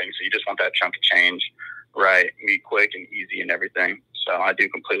and everything, so you just want that chunk of change, right? Be quick and easy and everything. So I do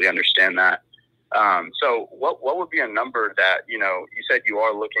completely understand that. So what would be a number that you said you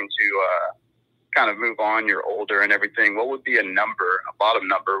are looking to kind of move on, you're older and everything, what would be a bottom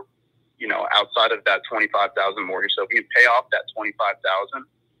number, outside of that 25,000 mortgage? So if you pay off that 25,000,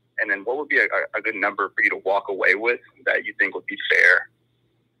 and then what would be a good number for you to walk away with that you think would be fair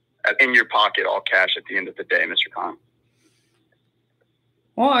in your pocket, all cash at the end of the day, Mr. Kong?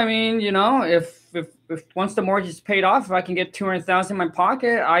 Well, I mean, if once the mortgage is paid off, if I can get 200,000 in my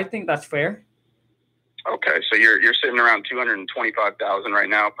pocket, I think that's fair. Okay, so you're sitting around 225,000 right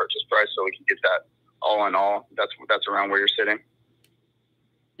now, purchase price, so we can get that all in all. That's around where you're sitting.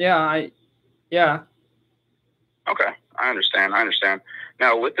 Yeah, yeah. Okay, I understand.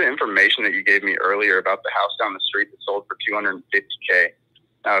 Now, with the information that you gave me earlier about the house down the street that sold for $250K.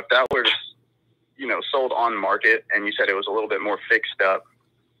 Now, if that were, sold on market, and you said it was a little bit more fixed up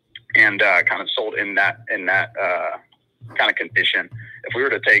and kind of sold in that kind of condition, if we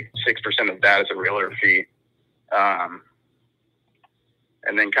were to take 6% of that as a realtor fee, and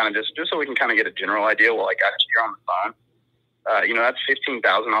then kind of just so we can kind of get a general idea while I got you here on the phone, that's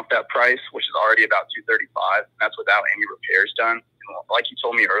 $15,000 off that price, which is already about $235. That's without any repairs done. And like you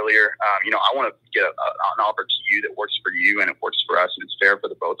told me earlier, I want to get an offer to you that works for you and it works for us and it's fair for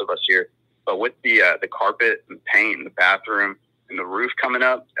the both of us here. But with the carpet and paint and the bathroom and the roof coming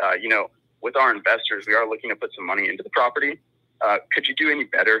up, with our investors, we are looking to put some money into the property. Could you do any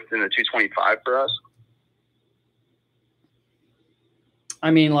better than the $225 for us? I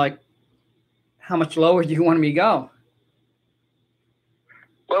mean, like, how much lower do you want me to go?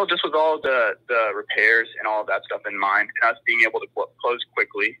 Well, just with all the repairs and all of that stuff in mind, and us being able to close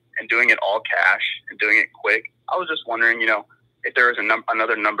quickly and doing it all cash and doing it quick, I was just wondering, if there was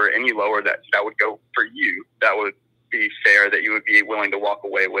another number any lower that would go for you, that would be fair, that you would be willing to walk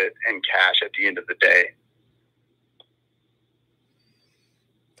away with in cash at the end of the day.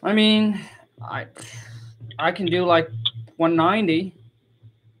 I mean, I can do like 190.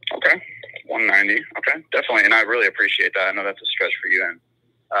 Okay, 190. Okay, definitely, and I really appreciate that. I know that's a stretch for you, and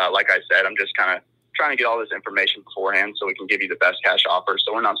like I said, I'm just kind of trying to get all this information beforehand so we can give you the best cash offer,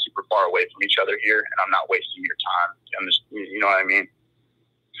 so we're not super far away from each other here, and I'm not wasting your time. I'm just, you know what I mean?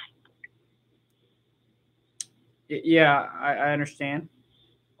 Yeah, I understand.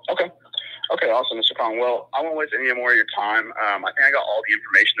 Okay, awesome, Mr. Kong. Well, I won't waste any more of your time. I think I got all the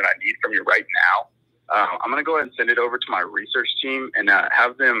information that I need from you right now. I'm going to go ahead and send it over to my research team and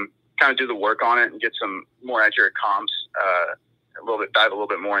have them kind of do the work on it and get some more accurate comps, dive a little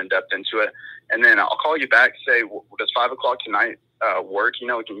bit more in depth into it. And then I'll call you back, say, does 5 o'clock tonight work?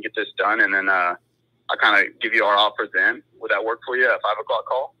 We can get this done, and then I'll kind of give you our offer then. Would that work for you, a 5 o'clock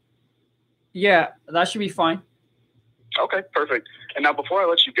call? Yeah, that should be fine. Okay, perfect. And now before I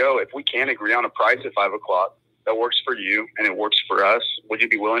let you go, if we can agree on a price at 5 o'clock that works for you and it works for us, would you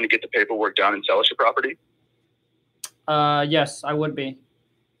be willing to get the paperwork done and sell us your property? Yes, I would be.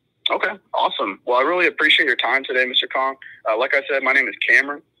 Okay, awesome. Well, I really appreciate your time today, Mr. Kong. Like I said, my name is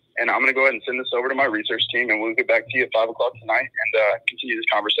Cameron, and I'm going to go ahead and send this over to my research team, and we'll get back to you at 5 o'clock tonight and continue this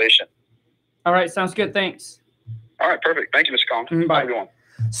conversation. All right, sounds good. Thanks. All right, perfect. Thank you, Mr. Kong. Bye. Have a good one.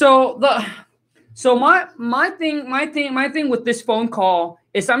 So my thing with this phone call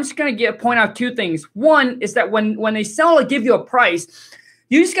is I'm just gonna point out two things. One is that when they sell or give you a price,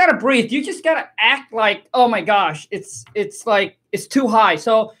 you just gotta breathe. You just gotta act like, oh my gosh, it's like it's too high.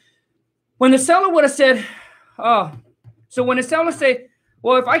 So when the seller would have said, when the seller say,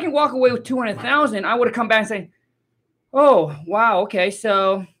 well, if I can walk away with 200,000, I would have come back and say, oh wow, okay.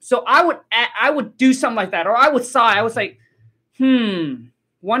 So I would do something like that, or I would sigh. I would say,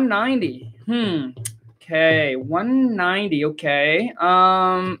 190. Okay, 190. Okay.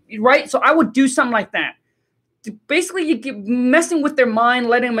 Right. So I would do something like that. Basically, you get messing with their mind,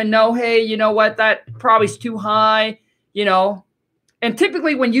 letting them know, hey, you know what, that probably is too high, you know. And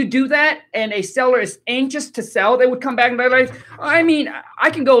typically when you do that and a seller is anxious to sell, they would come back and they're like, I mean,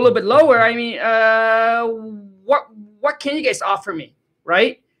 I can go a little bit lower. I mean, what can you guys offer me,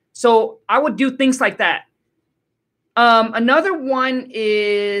 right? So I would do things like that. Another one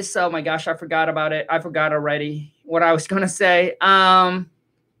is, oh my gosh, I forgot about it. I forgot already what I was going to say. I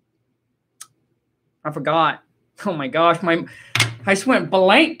forgot. Oh my gosh, I just went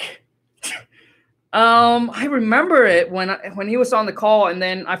blank. I remember it when he was on the call, and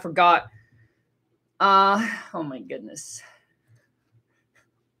then I forgot. Oh my goodness,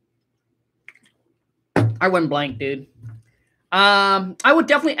 I went blank, dude. I would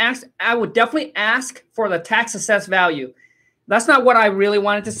definitely ask for the tax assessed value. That's not what I really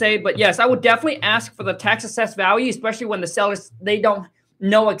wanted to say, but yes, I would definitely ask for the tax assessed value, especially when the sellers, they don't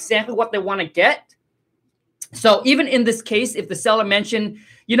know exactly what they want to get. So even in this case, if the seller mentioned,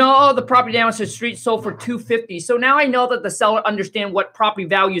 you know, oh, the property down the street sold for $250. So now I know that the seller understands what property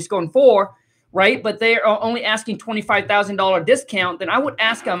value is going for, right? But they are only asking $25,000 discount. Then I would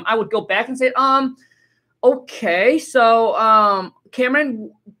ask them, I would go back and say, okay, so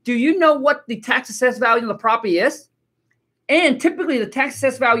Cameron, do you know what the tax assessed value of the property is? And typically the tax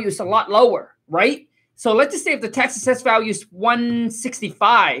assessed value is a lot lower, right? So let's just say if the tax assessed value is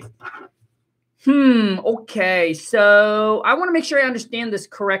 165. Okay, so I want to make sure I understand this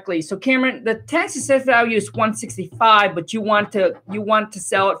correctly. So Cameron, the tax assessed value is 165, but you want to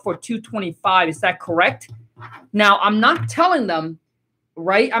sell it for 225. Is that correct? Now, I'm not telling them,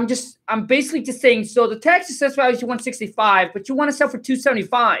 right? I'm basically just saying, so the tax assessed value is 165, but you want to sell for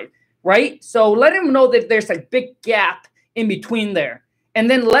 275, right? So let them know that there's a big gap in between there,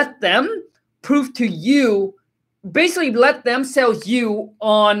 and then let them prove to you. Basically, let them sell you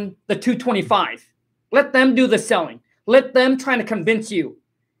on the 225. Let them do the selling. Let them try to convince you.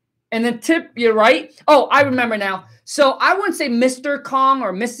 And then tip, you're right. Oh, I remember now. So I wouldn't say Mr. Kong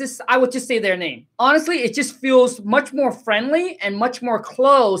or Mrs. I would just say their name. Honestly, it just feels much more friendly and much more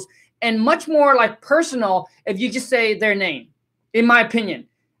close and much more like personal if you just say their name, in my opinion.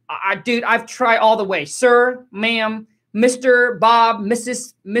 Dude, I've tried all the way. Sir, ma'am, Mr., Bob,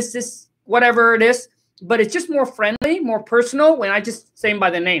 Mrs., whatever it is. But it's just more friendly, more personal when I just say him by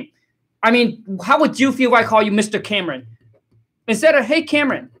the name. I mean, how would you feel if I call you Mr. Cameron? Instead of, hey,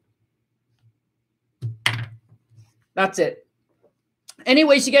 Cameron. That's it.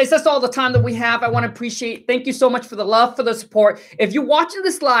 Anyways, you guys, that's all the time that we have. I want to appreciate, thank you so much for the love, for the support. If you're watching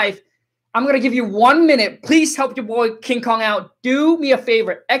this live, I'm going to give you 1 minute. Please help your boy King Kong out. Do me a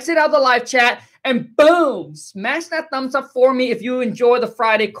favor. Exit out the live chat and boom, smash that thumbs up for me if you enjoy the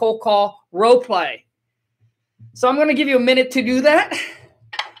Friday cold call role play. So I'm going to give you a minute to do that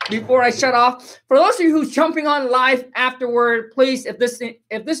before I shut off. For those of you who's jumping on live afterward, please, if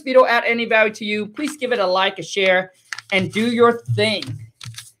this video add any value to you, please give it a like, a share, and do your thing.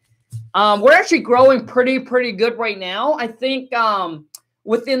 We're actually growing pretty good right now. I think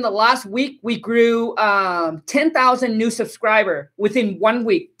within the last week, we grew 10,000 new subscribers within 1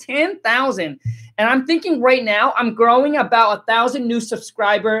 week. 10,000. And I'm thinking right now, I'm growing about 1,000 new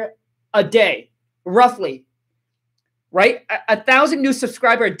subscribers a day, roughly. Right, 1,000 new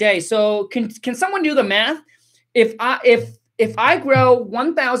subscriber a day. So can someone do the math? If I grow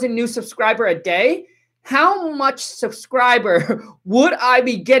 1,000 new subscriber a day, how much subscriber would I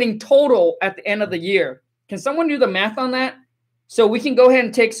be getting total at the end of the year? Can someone do the math on that? So we can go ahead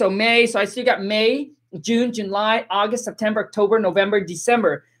and take, so May. So I still got May, June, July, August, September, October, November,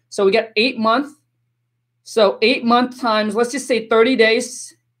 December. So we got 8 months. So 8 months times, let's just say 30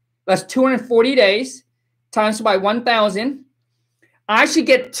 days. That's 240 days. Times by 1,000, I should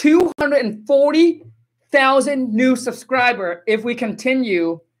get 240,000 new subscribers if we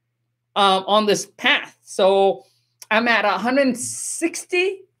continue on this path. So I'm at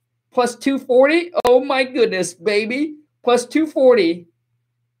 160 plus 240. Oh my goodness, baby. Plus 240.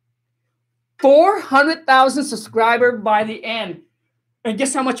 400,000 subscribers by the end. And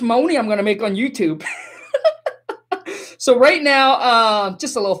guess how much money I'm going to make on YouTube? So right now,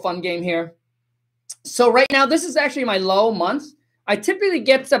 just a little fun game here. So right now, this is actually my low month. I typically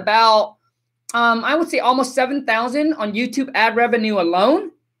get about, I would say almost 7,000 on YouTube ad revenue alone.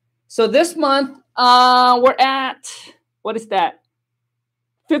 So this month, we're at, what is that?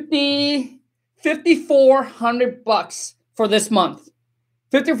 $5,400 for this month.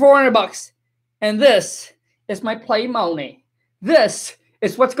 $5,400. And this is my play money. This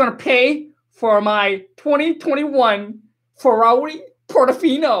is what's going to pay for my 2021 Ferrari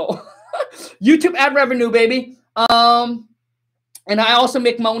Portofino. YouTube ad revenue, baby. And I also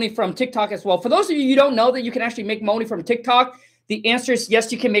make money from TikTok as well. For those of you who don't know that you can actually make money from TikTok, the answer is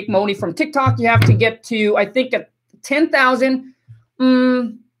yes, you can make money from TikTok. You have to get to, I think, 10,000.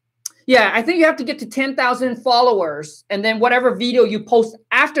 Yeah, I think you have to get to 10,000 followers. And then whatever video you post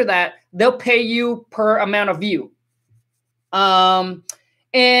after that, they'll pay you per amount of view.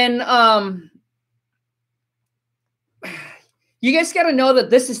 You guys got to know that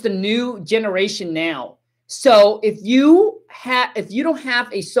this is the new generation now. So if you don't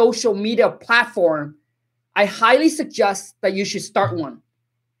have a social media platform, I highly suggest that you should start one.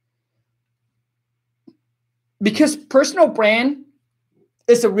 Because personal brand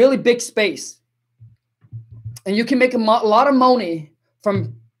is a really big space. And you can make a lot of money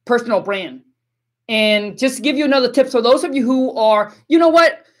from personal brand. And just to give you another tip, so those of you who are, you know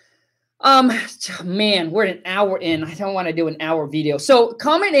what? Man, we're an hour in. I don't want to do an hour video. So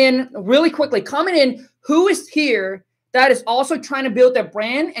comment in really quickly. Comment in who is here that is also trying to build their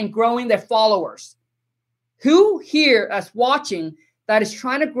brand and growing their followers. Who here that's watching that is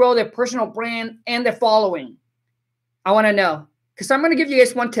trying to grow their personal brand and their following? I want to know. Because I'm going to give you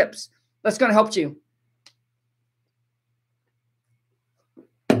guys one tips that's going to help you.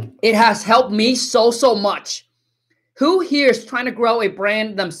 It has helped me so much. Who here is trying to grow a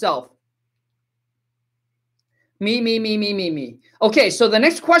brand themselves? Me. Okay, so the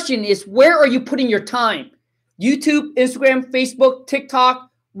next question is, where are you putting your time? YouTube, Instagram, Facebook,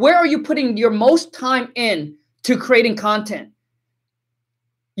 TikTok. Where are you putting your most time in to creating content?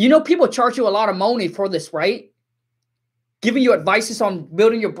 You know, people charge you a lot of money for this, right? Giving you advices on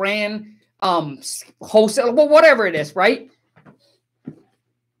building your brand, wholesale, well, whatever it is, right?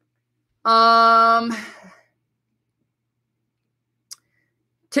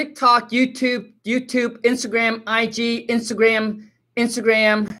 TikTok, YouTube, Instagram, IG,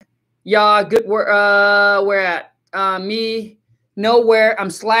 Instagram. Yeah, good work. Where at? Me, nowhere. I'm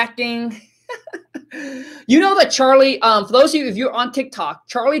slacking. You know that Charlie, for those of you, if you're on TikTok,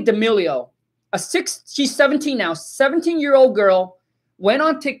 Charlie D'Amelio, she's 17 now, 17-year-old girl, went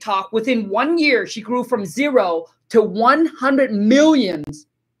on TikTok. Within 1 year, she grew from 0 to 100 million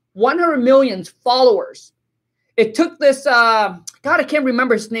followers. It took this, God, I can't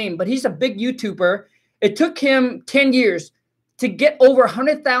remember his name, but he's a big YouTuber. It took him 10 years to get over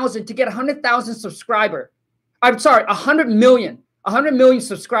 100,000, to get 100,000 subscriber. I'm sorry, 100 million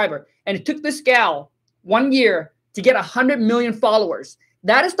subscriber. And it took this gal 1 year to get 100 million followers.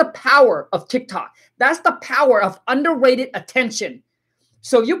 That is the power of TikTok. That's the power of underrated attention.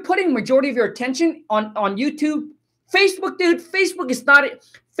 So you're putting majority of your attention on YouTube. Facebook, dude, Facebook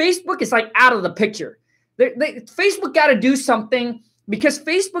is like out of the picture. Facebook got to do something, because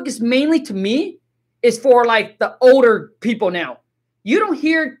Facebook is mainly, to me, is for like the older people now. You don't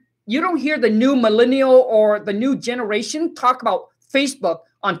hear the new millennial or the new generation talk about Facebook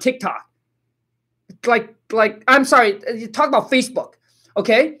on TikTok. Like I'm sorry, you talk about Facebook.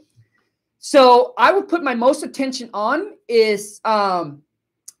 Okay. So I would put my most attention on is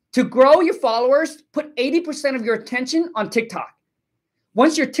to grow your followers, put 80% of your attention on TikTok.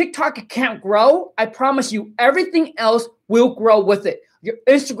 Once your TikTok account grow, I promise you everything else will grow with it. Your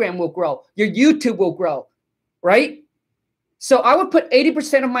Instagram will grow. Your YouTube will grow, right? So I would put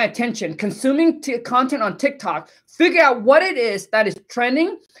 80% of my attention consuming content on TikTok. Figure out what it is that is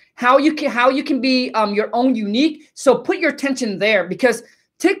trending, how you can be your own unique. So put your attention there, because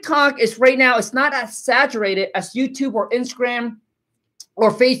TikTok is right now, it's not as saturated as YouTube or Instagram or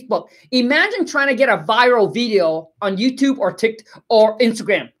Facebook. Imagine trying to get a viral video on YouTube or TikTok or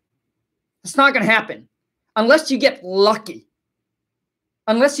Instagram. It's not going to happen unless you get lucky.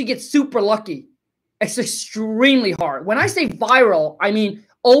 Unless you get super lucky. It's extremely hard. When I say viral, I mean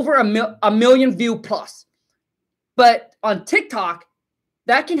over a million view plus. But on TikTok,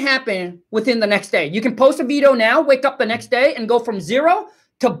 that can happen within the next day. You can post a video now, wake up the next day, and go from 0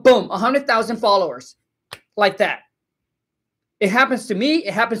 to boom, 100,000 followers. Like that. It happens to me.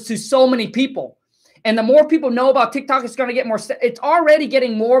 It happens to so many people. And the more people know about TikTok, it's going to get more. It's already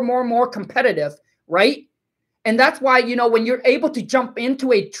getting more competitive, right? And that's why, you know, when you're able to jump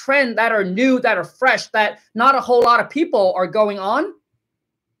into a trend that are new, that are fresh, that not a whole lot of people are going on,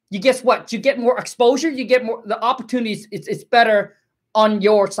 you guess what? You get more exposure. You get more, the opportunities. It's better on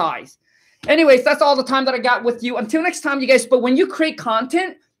your size. Anyways, that's all the time that I got with you. Until next time, you guys. But when you create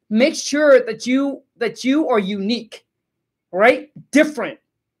content, make sure that you are unique. Right? Different.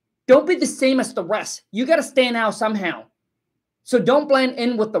 Don't be the same as the rest. You got to stand out somehow. So don't blend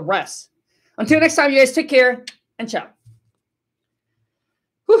in with the rest. Until next time, you guys, take care and ciao.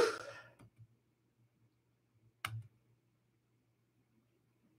 Whew.